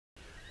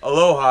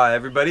Aloha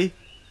everybody,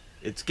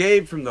 it's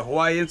Gabe from the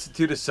Hawaii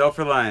Institute of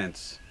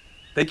Self-Reliance.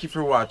 Thank you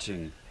for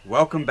watching.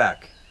 Welcome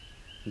back.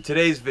 In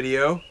today's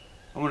video,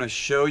 I want to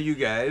show you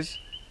guys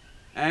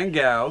and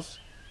gals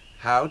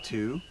how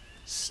to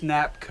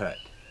snap cut.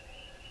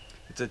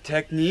 It's a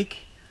technique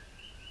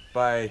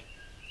by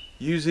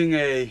using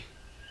a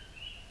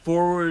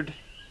forward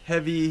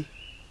heavy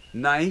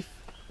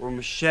knife or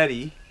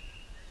machete.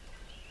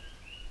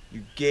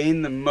 You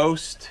gain the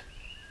most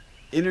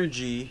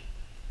energy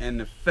and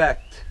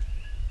effect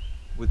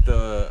with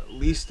the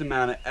least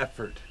amount of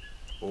effort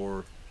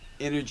or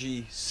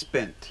energy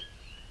spent,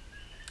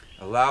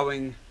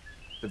 allowing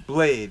the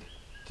blade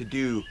to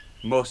do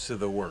most of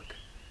the work.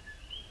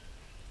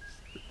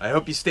 I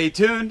hope you stay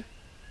tuned.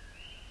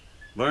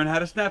 Learn how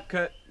to snap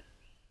cut.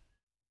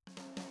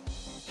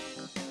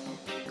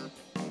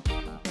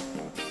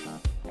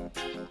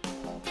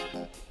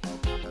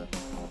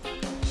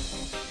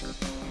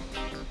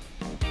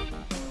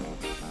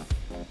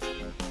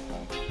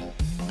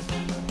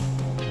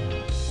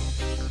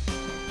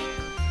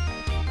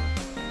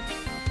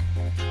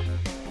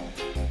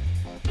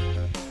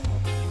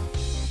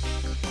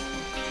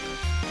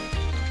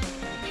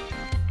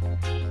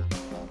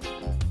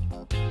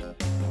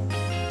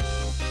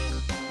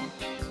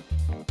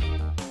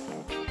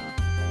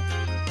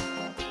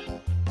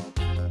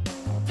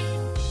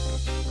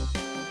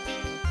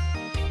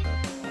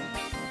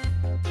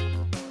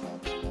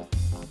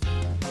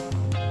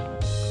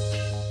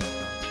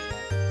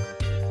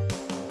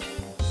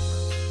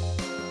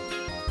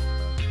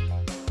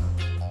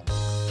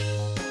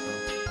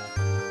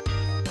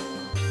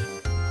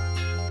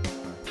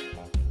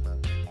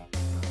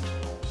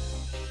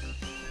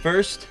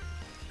 First,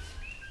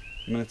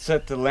 I'm going to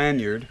set the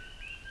lanyard,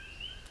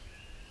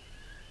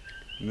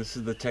 and this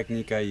is the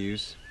technique I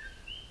use.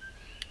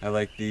 I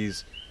like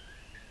these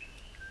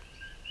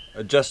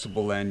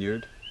adjustable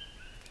lanyard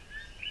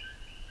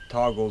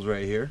toggles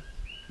right here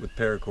with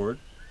paracord.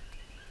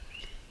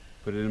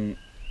 Put it in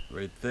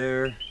right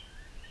there,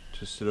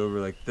 twist it over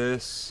like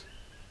this,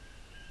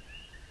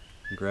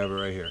 and grab it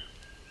right here.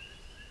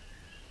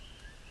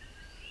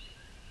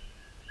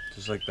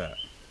 Just like that.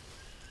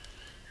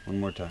 One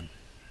more time.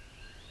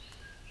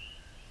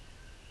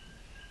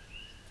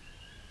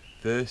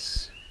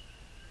 This.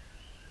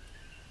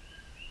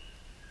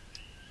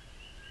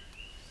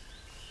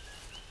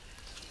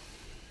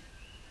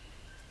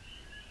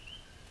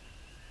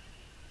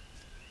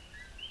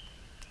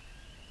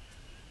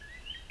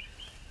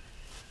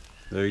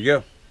 There you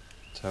go.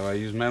 That's how I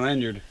use my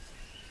lanyard.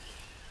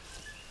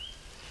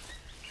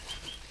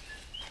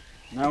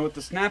 Now with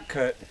the snap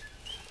cut,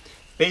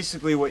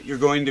 basically what you're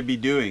going to be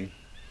doing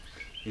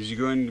is you're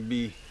going to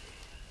be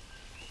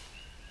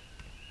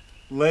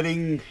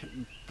letting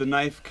the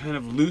knife kind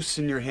of loose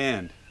in your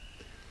hand.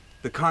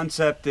 The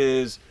concept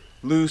is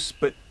loose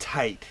but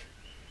tight.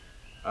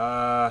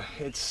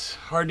 It's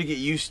hard to get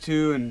used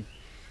to,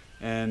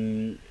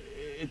 and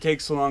it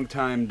takes a long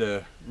time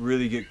to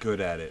really get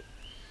good at it.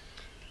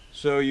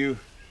 So you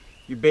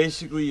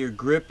basically, your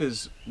grip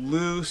is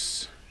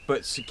loose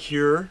but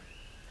secure,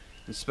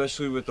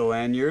 especially with the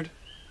lanyard,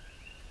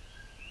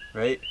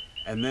 right?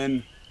 And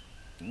then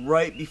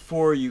right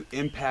before you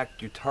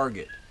impact your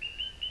target,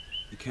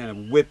 you kind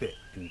of whip it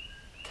and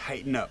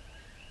tighten up,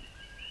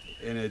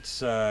 and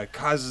it's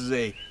causes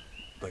a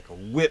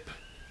whip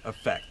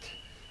effect.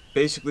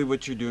 Basically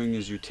what you're doing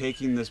is you're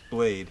taking this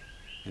blade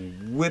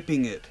and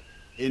whipping it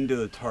into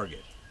the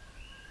target.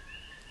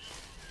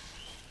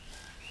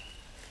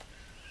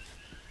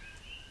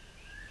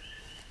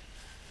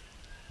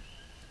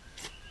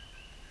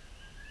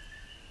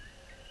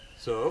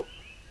 So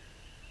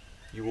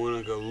you want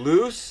to go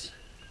loose,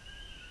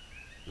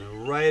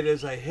 and right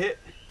as I hit,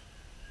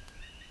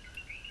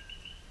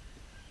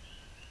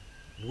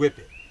 whip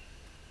it.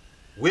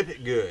 Whip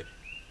it good.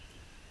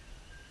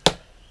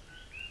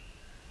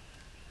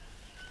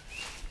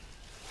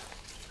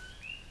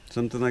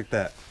 Something like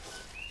that.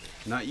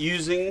 Not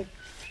using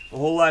a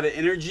whole lot of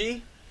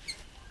energy,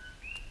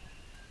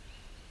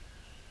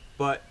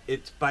 but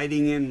it's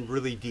biting in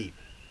really deep.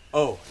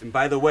 Oh, and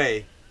by the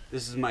way,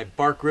 this is my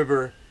Bark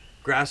River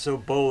Grasso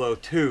Bolo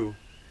 2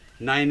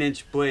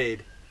 9-inch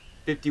blade,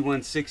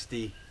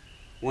 5160.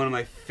 One of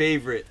my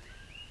favorite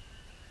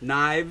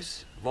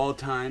knives of all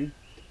time,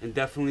 and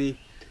definitely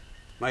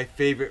my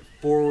favorite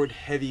forward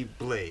heavy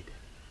blade.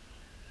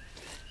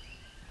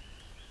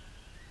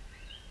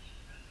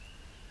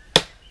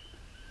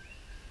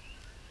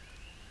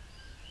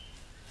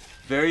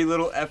 Very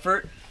little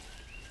effort.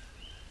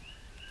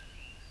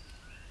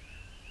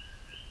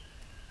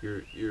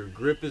 Your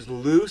grip is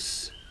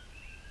loose.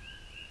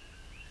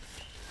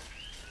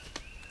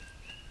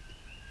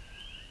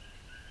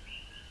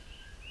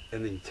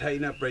 And then you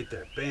tighten up right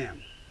there.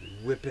 Bam. You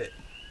whip it.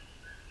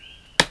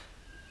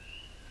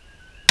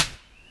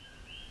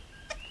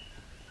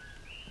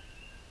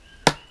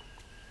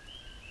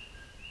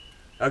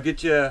 I'll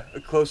get you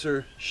a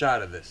closer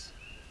shot of this.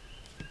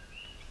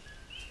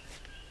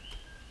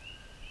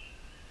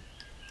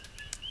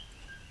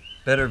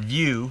 better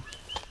view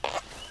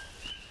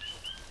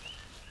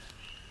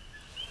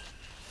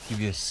give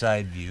you a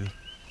side view.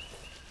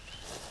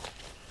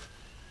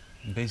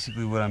 And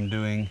basically what I'm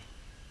doing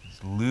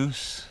is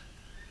loose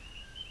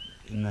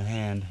in the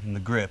hand, in the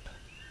grip,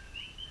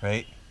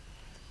 right?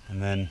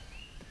 And then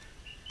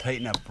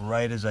tighten up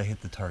right as I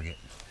hit the target.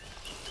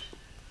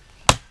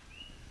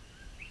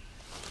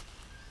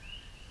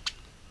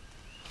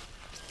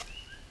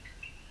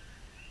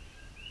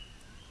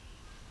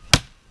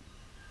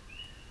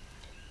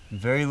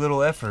 Very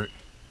little effort,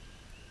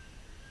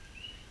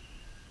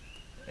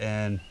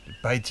 and it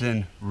bites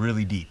in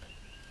really deep.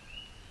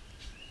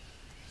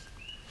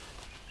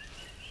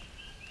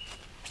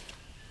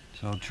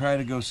 So I'll try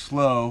to go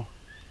slow,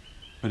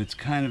 but it's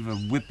kind of a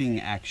whipping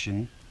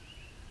action.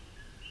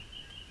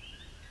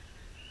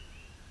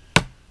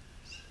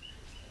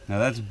 Now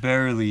that's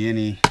barely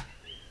any,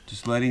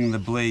 just letting the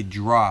blade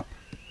drop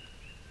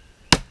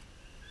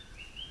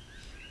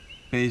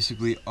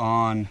basically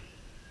on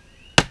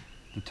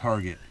the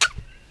target.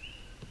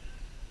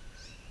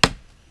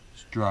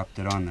 Just dropped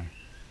it on there.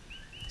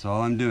 That's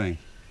all I'm doing.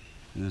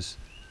 This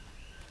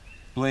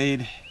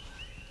blade,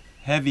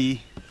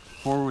 heavy,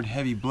 forward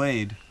heavy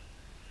blade,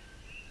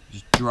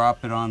 just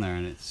drop it on there,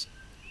 and it's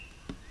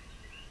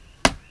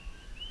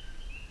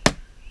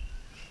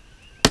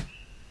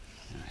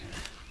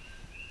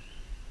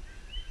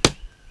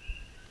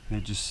and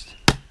it just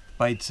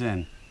bites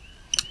in.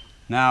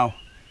 Now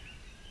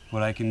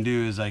what I can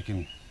do is I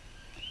can,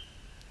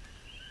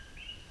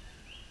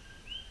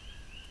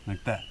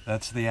 like that.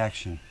 That's the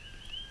action.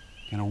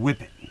 Gonna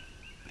whip it.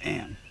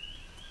 Bam.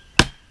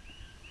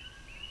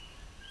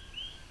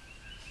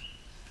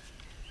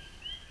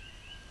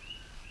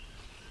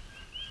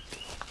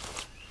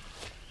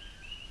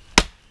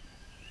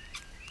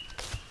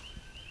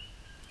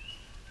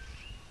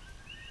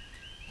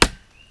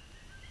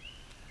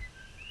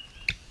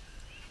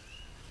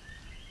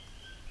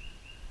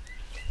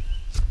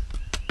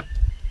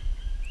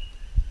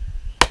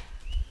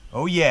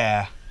 Oh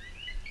yeah,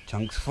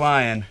 chunks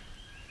flying.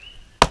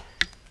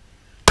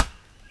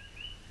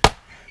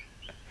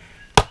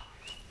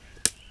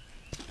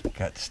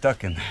 Got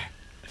stuck in there.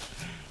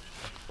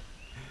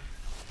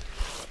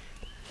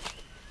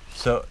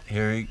 So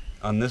here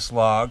on this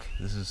log,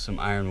 this is some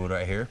ironwood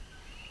right here.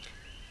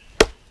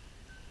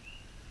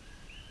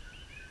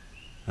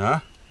 Huh?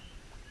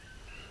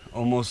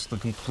 Almost the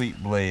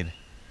complete blade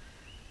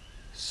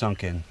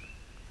sunk in.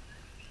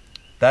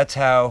 That's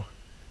how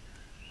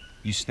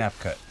you snap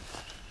cut.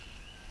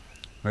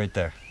 Right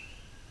there.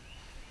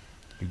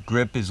 Your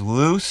grip is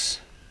loose,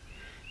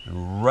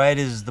 and right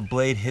as the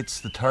blade hits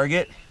the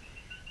target,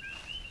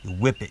 you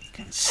whip it, you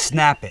can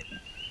snap it.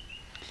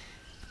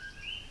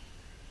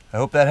 I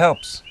hope that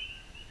helps.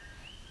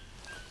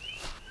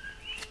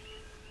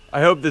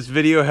 I hope this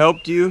video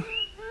helped you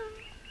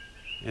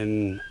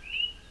in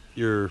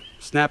your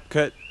snap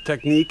cut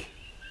technique.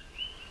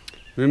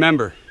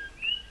 Remember,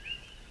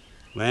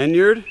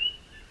 lanyard,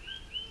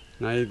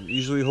 and I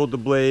usually hold the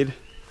blade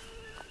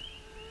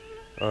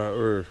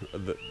or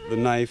the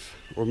knife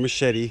or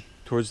machete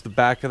towards the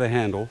back of the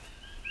handle,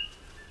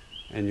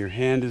 and your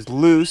hand is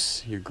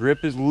loose, your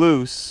grip is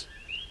loose.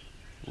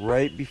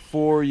 Right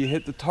before you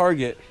hit the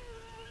target,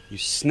 you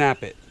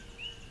snap it.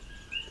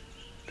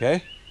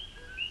 Okay?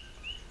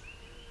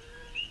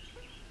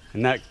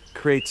 And that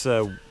creates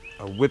a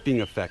whipping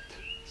effect.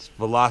 It's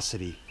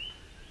velocity,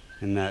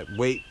 and that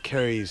weight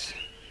carries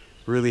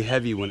really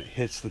heavy when it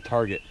hits the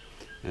target,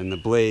 and the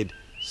blade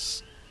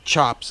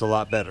chops a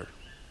lot better.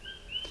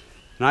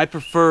 And I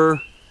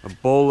prefer a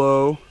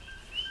bolo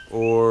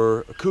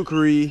or a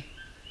kukri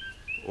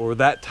or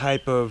that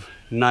type of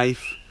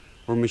knife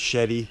or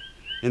machete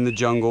in the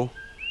jungle.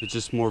 It's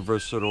just more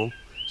versatile,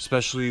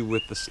 especially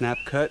with the snap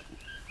cut.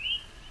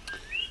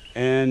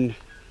 And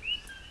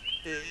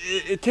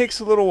it takes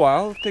a little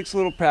while, it takes a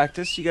little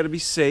practice. You got to be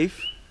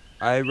safe.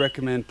 I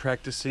recommend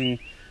practicing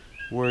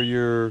where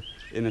you're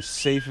in a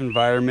safe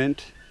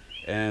environment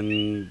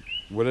and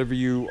whatever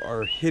you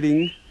are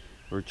hitting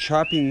or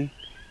chopping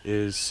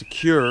is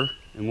secure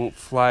and won't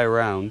fly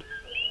around.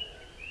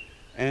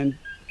 And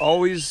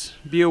always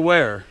be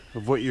aware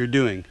of what you're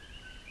doing.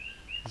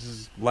 This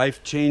is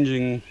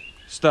life-changing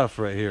stuff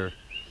right here.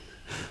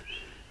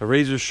 A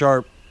razor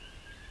sharp,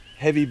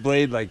 heavy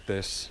blade like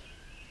this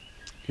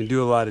can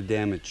do a lot of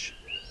damage.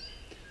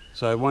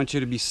 So I want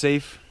you to be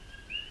safe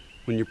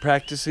when you're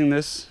practicing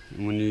this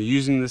and when you're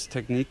using this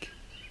technique.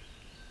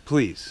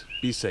 Please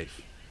be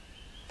safe.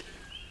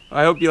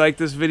 I hope you like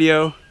this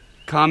video.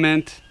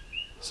 Comment,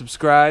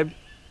 subscribe,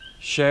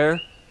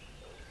 share.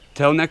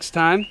 Till next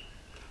time,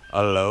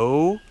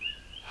 aloha.